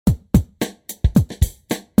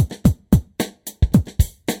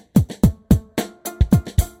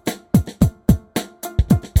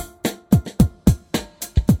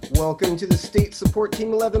Welcome to the State Support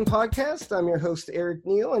Team 11 podcast. I'm your host, Eric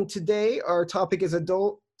Neal, and today our topic is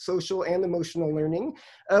adult social and emotional learning.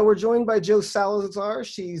 We're joined by Jo Salazar.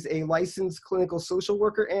 She's a licensed clinical social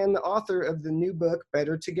worker and the author of the new book,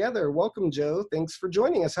 Better Together. Welcome, Jo. Thanks for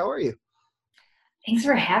joining us. How are you? Thanks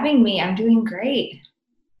for having me. I'm doing great.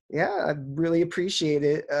 Yeah, I really appreciate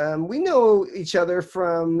it. We know each other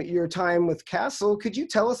from your time with Castle. Could you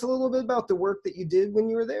tell us a little bit about the work that you did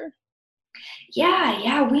when you were there?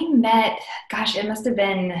 Yeah, we met, it must have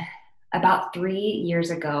been about 3 years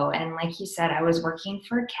ago. And like you said, I was working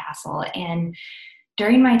for Castle. And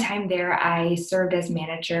during my time there, I served as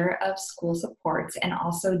manager of school supports and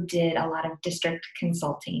also did a lot of district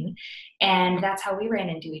consulting. And that's how we ran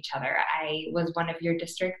into each other. I was one of your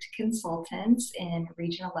district consultants in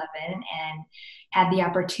Region 11 and had the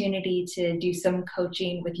opportunity to do some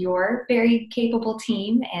coaching with your very capable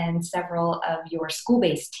team and several of your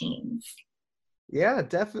school-based teams. Yeah,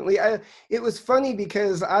 definitely. It was funny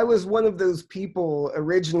because I was one of those people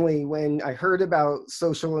originally when I heard about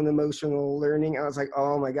social and emotional learning. I was like,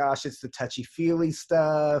 oh my gosh, it's the touchy-feely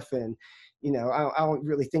stuff. And, I don't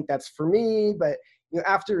really think that's for me. But,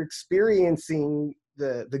 after experiencing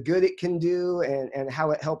the good it can do and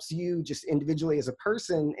how it helps you just individually as a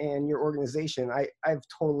person and your organization, I've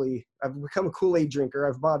become a Kool-Aid drinker.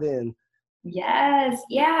 I've bought in. Yes,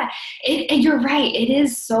 yeah. You're right. It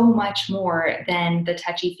is so much more than the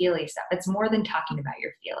touchy-feely stuff. It's more than talking about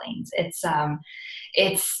your feelings. It's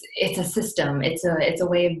a system. It's a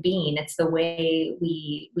way of being. It's the way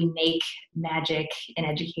we make magic in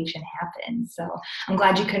education happen. So I'm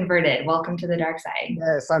glad you converted. Welcome to the dark side.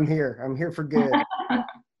 Yes, I'm here. I'm here for good.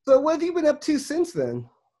 So what have you been up to since then?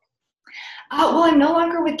 Well, I'm no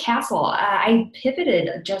longer with Castle. I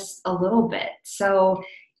pivoted just a little bit. So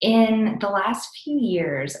in the last few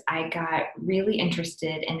years, I got really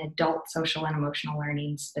interested in adult social and emotional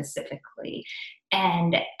learning specifically,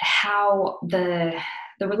 and how the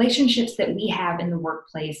relationships that we have in the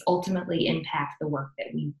workplace ultimately impact the work that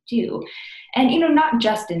we do. And, not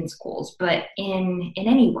just in schools, but in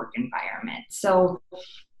any work environment. So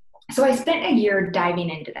I spent a year diving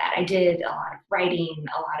into that. I did a lot of writing,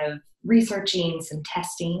 a lot of researching, some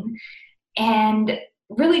testing, and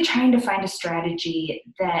really trying to find a strategy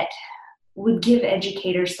that would give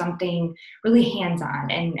educators something really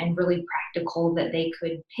hands-on and really practical that they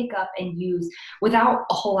could pick up and use without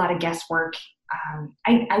a whole lot of guesswork.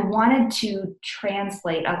 I wanted to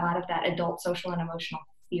translate a lot of that adult social and emotional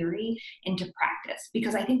theory into practice,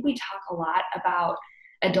 because I think we talk a lot about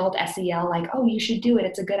adult SEL, like, oh, you should do it,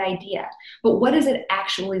 it's a good idea. But what does it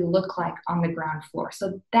actually look like on the ground floor?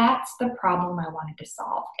 So that's the problem I wanted to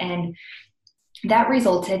solve. And that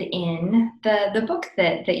resulted in the book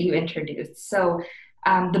that you introduced. So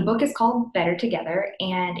the book is called Better Together,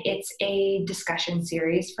 and it's a discussion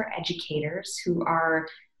series for educators who are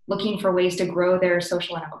looking for ways to grow their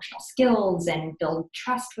social and emotional skills and build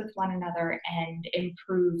trust with one another and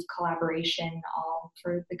improve collaboration, all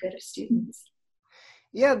for the good of students.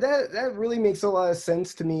 Yeah, that really makes a lot of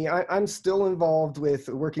sense to me. I'm still involved with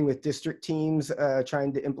working with district teams,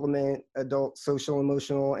 trying to implement adult social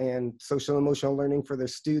emotional learning for their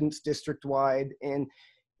students district-wide. And,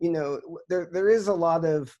 there is a lot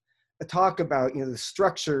of talk about, the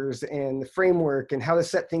structures and the framework and how to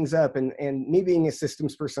set things up. And me being a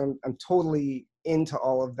systems person, I'm totally into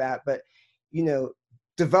all of that. But,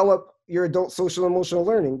 develop your adult social emotional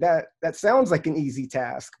learning. That sounds like an easy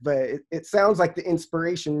task, but it sounds like the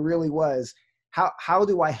inspiration really was, how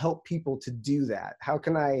do I help people to do that? How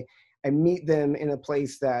can I meet them in a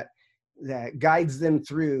place that guides them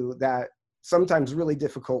through that sometimes really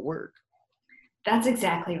difficult work? That's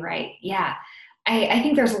exactly right. Yeah. I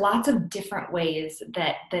think there's lots of different ways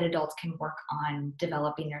that adults can work on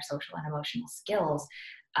developing their social and emotional skills.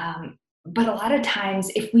 But a lot of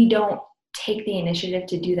times, if we don't take the initiative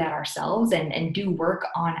to do that ourselves and do work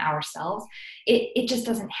on ourselves, it just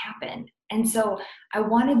doesn't happen. And so I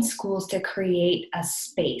wanted schools to create a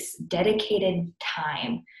space, dedicated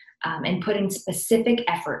time, and put in specific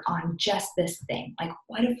effort on just this thing. Like,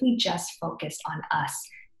 what if we just focused on us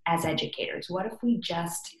as educators? What if we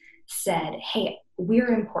just said, hey,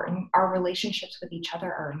 we're important, our relationships with each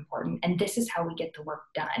other are important, and this is how we get the work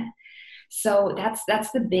done. So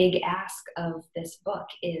that's the big ask of this book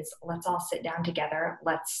is, let's all sit down together.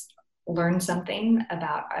 Let's learn something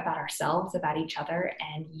about ourselves, about each other,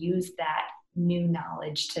 and use that new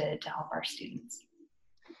knowledge to help our students.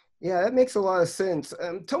 Yeah, that makes a lot of sense.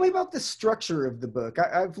 Tell me about the structure of the book.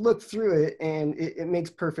 I've looked through it and it makes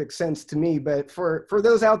perfect sense to me. But for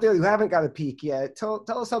those out there who haven't got a peek yet, tell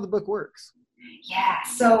us how the book works. Yeah,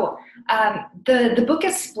 so the book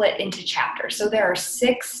is split into chapters. So there are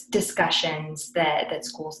 6 discussions that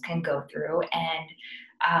schools can go through, and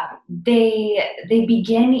they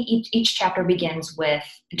begin each chapter begins with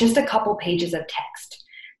just a couple pages of text.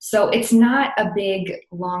 So it's not a big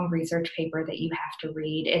long research paper that you have to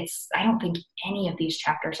read. I don't think any of these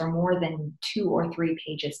chapters are more than 2 or 3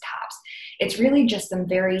 pages tops. It's really just some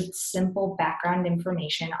very simple background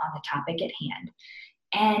information on the topic at hand,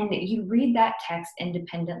 and you read that text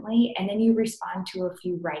independently, and then you respond to a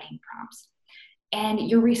few writing prompts. And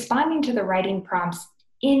you're responding to the writing prompts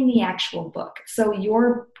in the actual book. So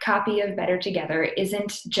your copy of Better Together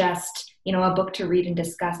isn't just, a book to read and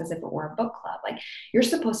discuss as if it were a book club. Like, you're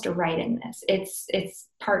supposed to write in this. It's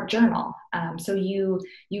part journal. So you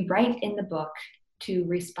write in the book to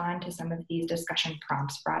respond to some of these discussion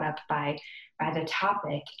prompts brought up by the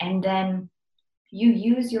topic, and then you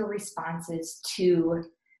use your responses to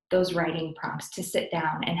those writing prompts to sit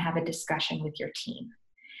down and have a discussion with your team.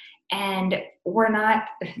 And we're not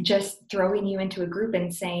just throwing you into a group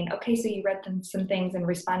and saying, okay, so you read some things and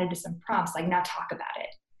responded to some prompts, like, now talk about it.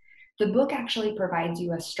 The book actually provides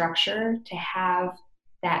you a structure to have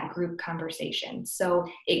that group conversation. So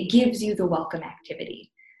it gives you the welcome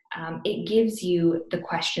activity. It gives you the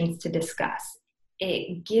questions to discuss.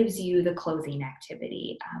 It gives you the closing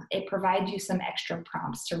activity. It provides you some extra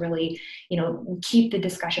prompts to really, keep the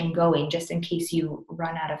discussion going, just in case you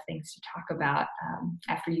run out of things to talk about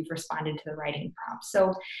after you've responded to the writing prompts.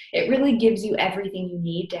 So it really gives you everything you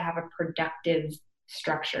need to have a productive,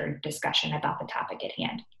 structured discussion about the topic at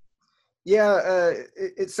hand. Yeah,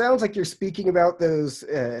 it sounds like you're speaking about those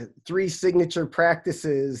 3 signature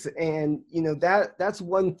practices, and that's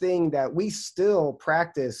one thing that we still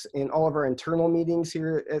practice in all of our internal meetings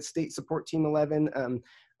here at State Support Team 11.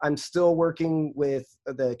 I'm still working with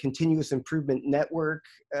the Continuous Improvement Network,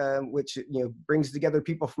 which brings together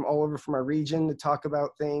people from all over from our region to talk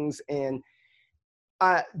about things, and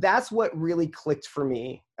that's what really clicked for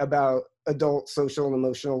me about adult social and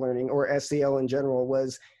emotional learning, or SEL in general,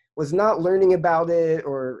 was not learning about it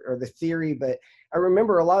or the theory, but I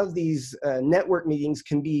remember a lot of these network meetings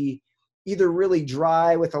can be either really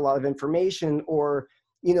dry with a lot of information, or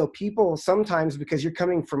people sometimes, because you're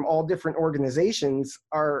coming from all different organizations,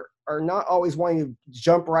 are not always wanting to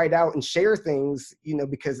jump right out and share things,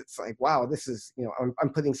 because it's like, wow, this is, I'm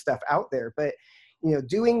putting stuff out there. But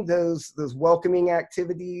doing those welcoming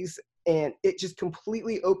activities, and it just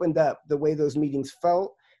completely opened up the way those meetings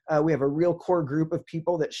felt. We have a real core group of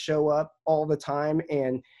people that show up all the time,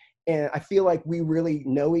 and I feel like we really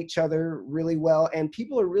know each other really well, and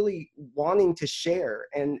people are really wanting to share.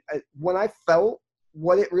 And when I felt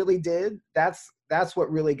what it really did, that's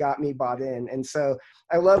what really got me bought in. And so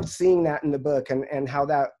I loved seeing that in the book, and how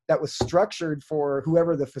that was structured for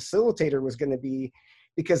whoever the facilitator was going to be,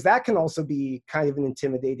 because that can also be kind of an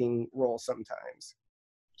intimidating role sometimes.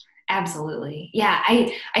 Absolutely. Yeah,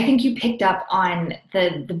 I think you picked up on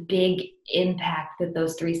the big impact that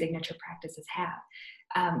those 3 signature practices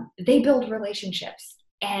have. They build relationships,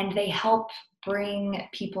 and they help bring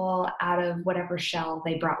people out of whatever shell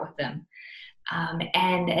they brought with them,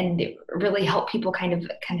 and really help people kind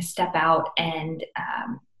of step out and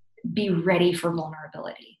be ready for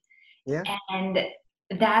vulnerability. Yeah. And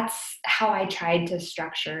that's how I tried to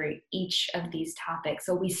structure each of these topics.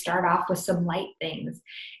 So we start off with some light things.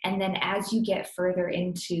 And then as you get further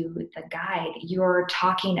into the guide, you're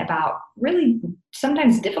talking about really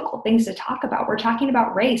sometimes difficult things to talk about. We're talking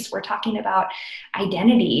about race. We're talking about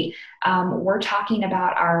identity. We're talking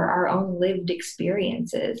about our own lived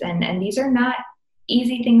experiences. And these are not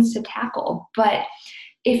easy things to tackle. But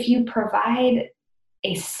if you provide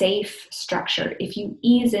a safe structure, if you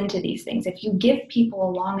ease into these things, if you give people a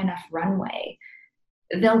long enough runway,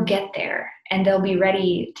 they'll get there, and they'll be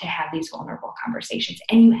ready to have these vulnerable conversations.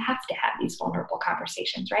 And you have to have these vulnerable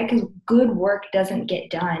conversations, right? Because good work doesn't get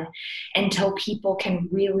done until people can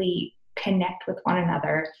really connect with one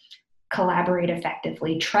another, collaborate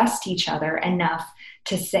effectively, trust each other enough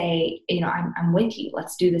to say, I'm with you.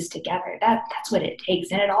 Let's do this together. That's what it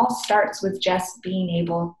takes. And it all starts with just being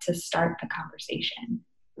able to start the conversation.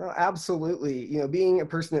 No, absolutely. Being a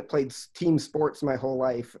person that played team sports my whole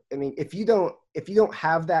life, I mean, if you don't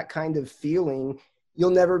have that kind of feeling, you'll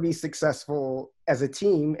never be successful as a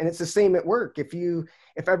team. And it's the same at work. If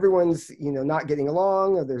everyone's, not getting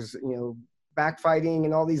along, or there's, backfighting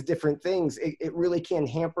and all these different things, it really can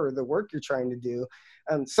hamper the work you're trying to do.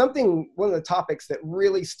 One of the topics that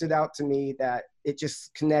really stood out to me, that it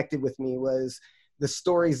just connected with me, was the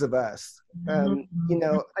stories of us.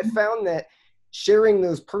 I found that sharing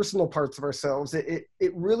those personal parts of ourselves, it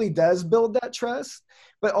really does build that trust,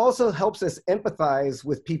 but also helps us empathize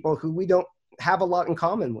with people who we don't have a lot in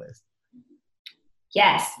common with.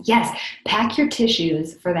 Yes, yes. Pack your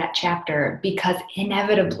tissues for that chapter, because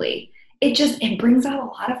inevitably it brings out a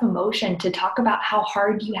lot of emotion to talk about how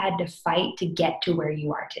hard you had to fight to get to where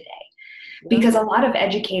you are today. Yeah. Because a lot of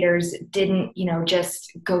educators didn't,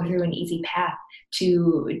 just go through an easy path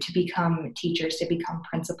to become teachers, to become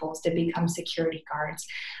principals, to become security guards.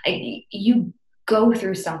 You go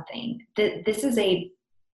through something. This is a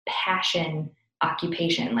passion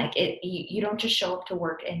occupation. You don't just show up to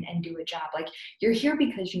work and do a job. Like, you're here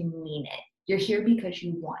because you mean it. You're here because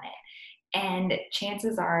you want it. And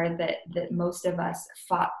chances are that most of us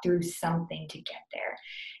fought through something to get there.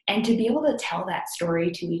 And to be able to tell that story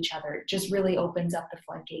to each other just really opens up the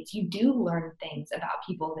floodgates. You do learn things about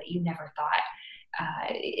people that you never thought.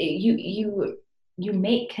 You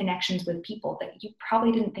make connections with people that you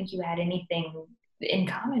probably didn't think you had anything in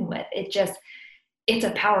common with. It's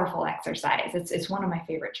a powerful exercise. It's one of my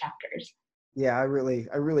favorite chapters. Yeah, I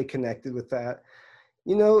really connected with that.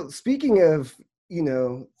 Speaking of,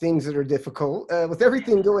 things that are difficult, with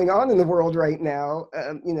everything going on in the world right now,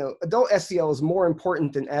 adult SEL is more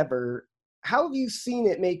important than ever. How have you seen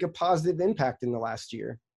it make a positive impact in the last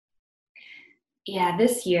year? Yeah,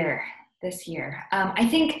 this year, I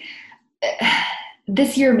think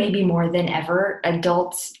this year, maybe more than ever,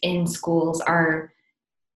 adults in schools are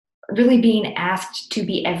really being asked to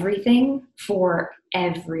be everything for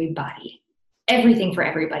everybody. Everything for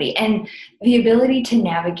everybody. And the ability to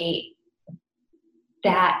navigate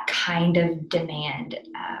that kind of demand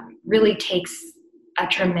really takes a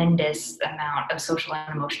tremendous amount of social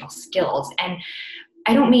and emotional skills. And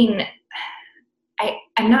I don't mean,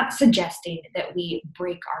 I'm not suggesting that we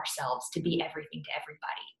break ourselves to be everything to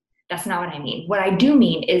everybody. That's not what I mean. What I do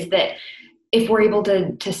mean is that if we're able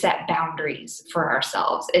to set boundaries for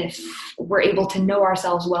ourselves, if we're able to know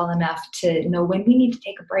ourselves well enough to know when we need to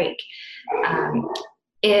take a break,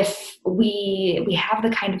 if we have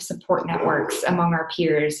the kind of support networks among our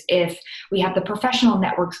peers, if we have the professional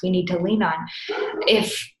networks we need to lean on,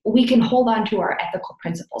 if we can hold on to our ethical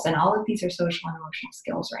principles, and all of these are social and emotional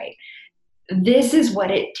skills, right? This is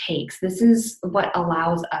what it takes. This is what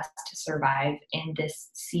allows us to survive in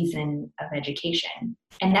this season of education.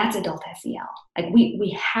 And that's adult SEL. Like,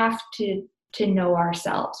 we have to know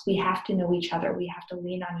ourselves. We have to know each other. We have to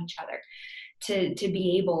lean on each other to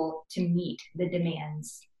be able to meet the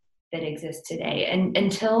demands that exist today. And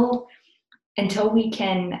until we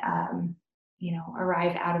can,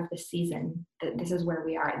 arrive out of the season, this is where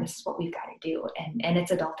we are, and this is what we've got to do. And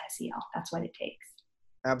it's adult SEL. That's what it takes.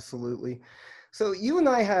 Absolutely. So you and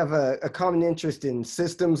I have a common interest in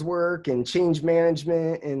systems work and change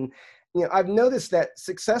management. And, I've noticed that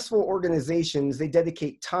successful organizations, they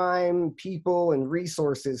dedicate time, people, and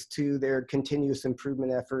resources to their continuous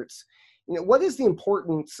improvement efforts. What is the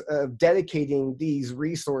importance of dedicating these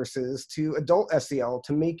resources to adult SEL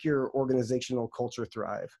to make your organizational culture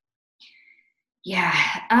thrive? Yeah,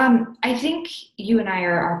 I think you and I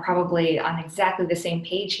are probably on exactly the same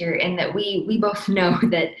page here, in that we both know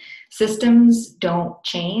that systems don't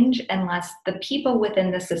change unless the people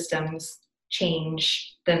within the systems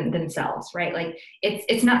change themselves, right? Like,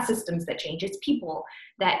 it's not systems that change, it's people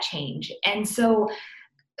that change. And so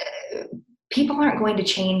people aren't going to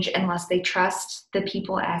change unless they trust the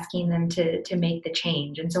people asking them to make the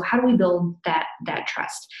change. And so how do we build that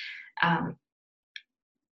trust? I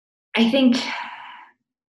think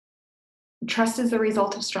trust is the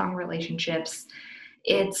result of strong relationships.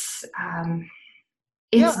 It's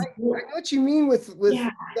Yeah, I know what you mean with yeah.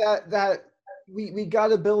 that we got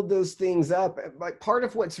to build those things up. Like, part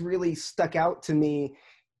of what's really stuck out to me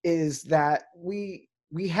is that we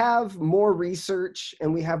have more research,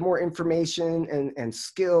 and we have more information and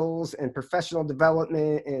skills and professional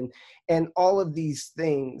development and all of these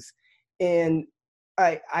things. And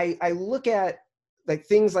I look at, like,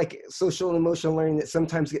 things like social and emotional learning that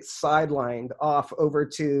sometimes get sidelined off over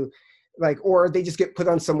to, like, or they just get put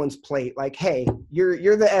on someone's plate. Like, hey,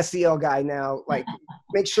 you're the SEL guy now. Like,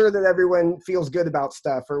 make sure that everyone feels good about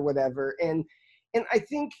stuff or whatever. And I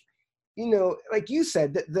think, like you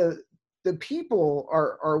said, that the people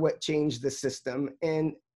are what change the system.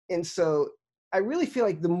 And so I really feel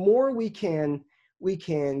like the more we can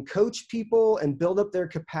coach people and build up their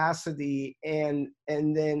capacity, and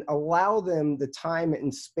then allow them the time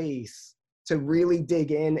and space to really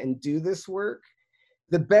dig in and do this work,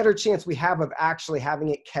 the better chance we have of actually having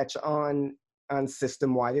it catch on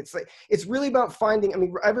system wide. It's really about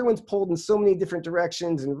finding, everyone's pulled in so many different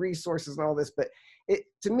directions and resources and all this, but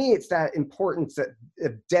to me, it's that importance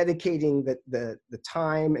of dedicating the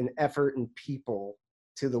time and effort and people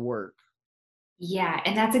to the work. Yeah,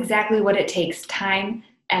 and that's exactly what it takes: time,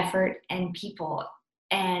 effort, and people.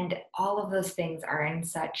 And all of those things are in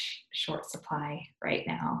such short supply right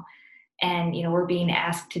now. And, we're being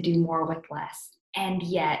asked to do more with less. And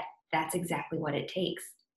yet, that's exactly what it takes.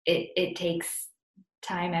 It takes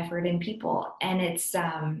time, effort, and people. And it's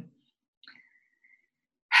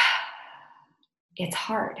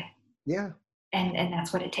hard. Yeah. And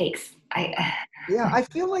that's what it takes. I Yeah. I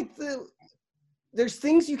feel like there's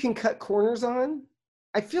things you can cut corners on.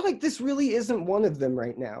 I feel like this really isn't one of them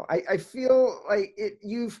right now. I feel like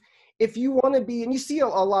if you want to be, and you see a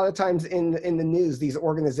lot of times in the news, these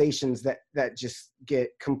organizations that just get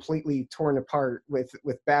completely torn apart with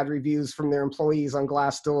bad reviews from their employees on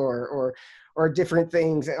Glassdoor or different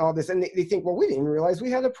things and all this. And they think, well, we didn't realize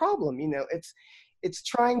we had a problem. It's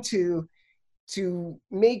trying to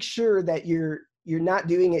make sure that you're not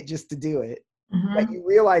doing it just to do it. That Mhm. you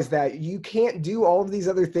realize that you can't do all of these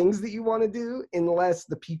other things that you want to do unless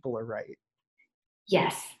the people are right.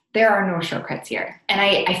 Yes, there are no shortcuts here. And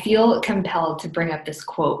I feel compelled to bring up this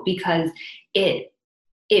quote because it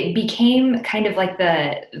it became kind of like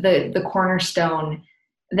the cornerstone,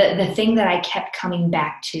 the thing that I kept coming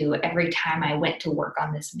back to every time I went to work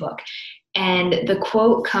on this book. And the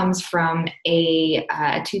quote comes from a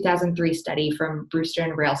 2003 study from Brewster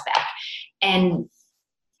and Railsback. And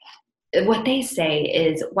what they say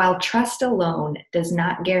is, while trust alone does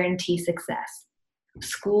not guarantee success,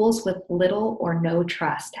 schools with little or no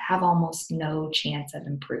trust have almost no chance of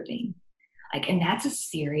improving. And that's a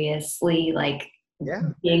seriously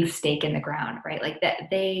Yeah. big stake in the ground, right? Like that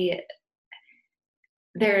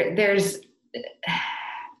there's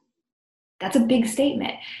that's a big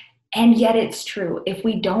statement. And yet it's true. If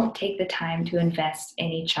we don't take the time to invest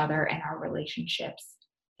in each other and our relationships,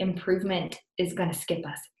 improvement is going to skip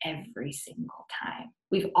us every single time.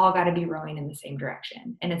 We've all got to be rowing in the same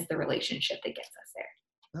direction, and it's the relationship that gets us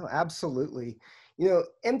there. No, absolutely.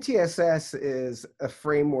 MTSS is a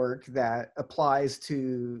framework that applies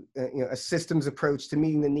to a systems approach to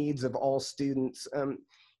meeting the needs of all students.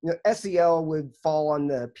 SEL would fall on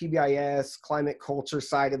the PBIS climate culture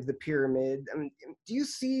side of the pyramid. Do you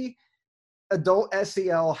see adult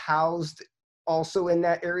SEL housed also in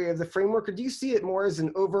that area of the framework, or do you see it more as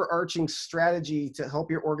an overarching strategy to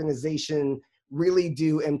help your organization really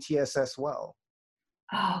do MTSS well?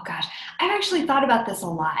 Oh gosh, I've actually thought about this a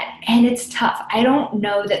lot, and it's tough. I don't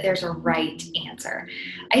know that there's a right answer.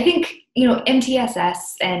 I think,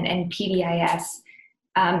 MTSS and PBIS,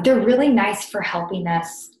 they're really nice for helping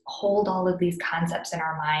us hold all of these concepts in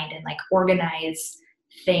our mind and organize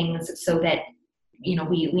things so that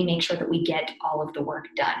we make sure that we get all of the work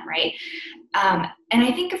done, right? And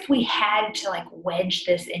I think if we had to wedge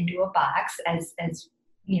this into a box, as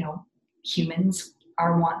humans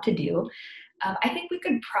are wont to do, I think we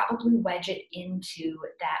could probably wedge it into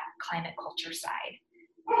that climate culture side.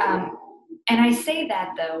 Um, and I say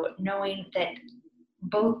that, though, knowing that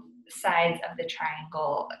both sides of the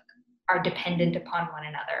triangle are dependent upon one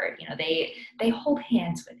another. They hold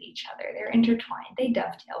hands with each other. They're intertwined. They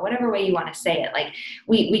dovetail. Whatever way you want to say it.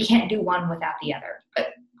 We can't do one without the other.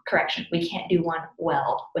 Correction, we can't do one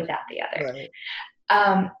well without the other.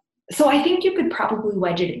 Right. So I think you could probably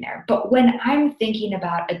wedge it in there. But when I'm thinking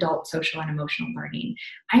about adult social and emotional learning,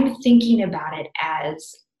 I'm thinking about it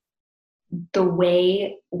as the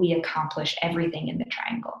way we accomplish everything in the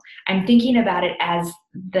triangle. I'm thinking about it as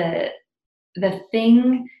the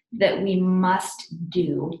thing that we must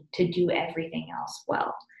do to do everything else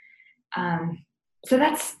well. So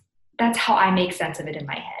that's how I make sense of it in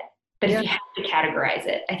my head. But Yeah. if you have to categorize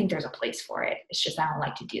it, I think there's a place for it. It's just I don't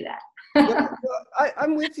like to do that. Yeah,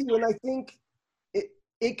 I'm with you, and I think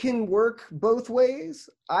it can work both ways.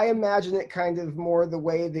 I imagine it kind of more the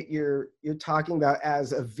way that you're talking about,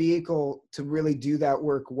 as a vehicle to really do that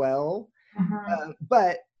work well. Mhm.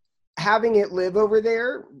 But having it live over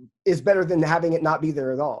there is better than having it not be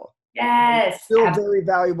there at all. Yes. Still very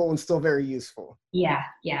valuable and still very useful. Yeah,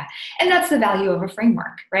 yeah. And that's the value of a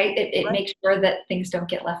framework, right? It Right. makes sure that things don't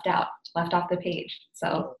get left off the page.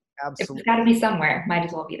 So No, if it's got to absolutely. be somewhere, might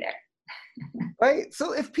as well be there. Right.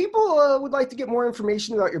 So if people would like to get more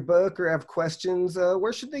information about your book or have questions,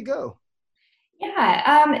 where should they go?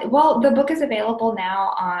 Yeah. Well, the book is available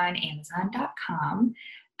now on Amazon.com.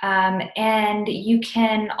 And you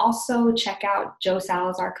can also check out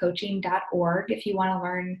josalazarcoaching.org if you want to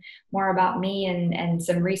learn more about me and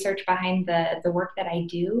some research behind the work that I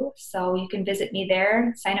do. So you can visit me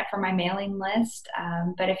there, sign up for my mailing list.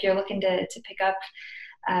 But if you're looking to pick up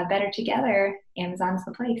Better Together, Amazon's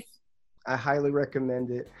the place. I highly recommend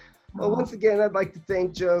it. Well, Oh, once again, I'd like to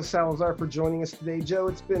thank Jo Salazar for joining us today. Jo,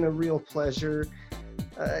 it's been a real pleasure.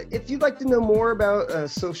 If you'd like to know more about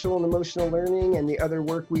social and emotional learning and the other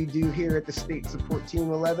work we do here at the State Support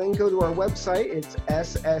Team 11, go to our website. It's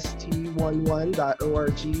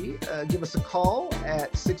sst11.org. Give us a call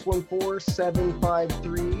at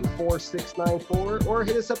 614-753-4694 or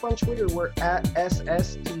hit us up on Twitter. We're at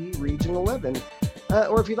SST Region 11.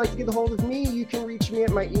 Or if you'd like to get a hold of me, you can reach me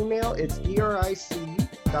at my email. It's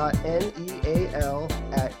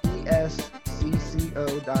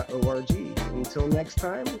eric.neal@escco.org. Until next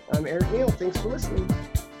time, I'm Eric Neal. Thanks for listening.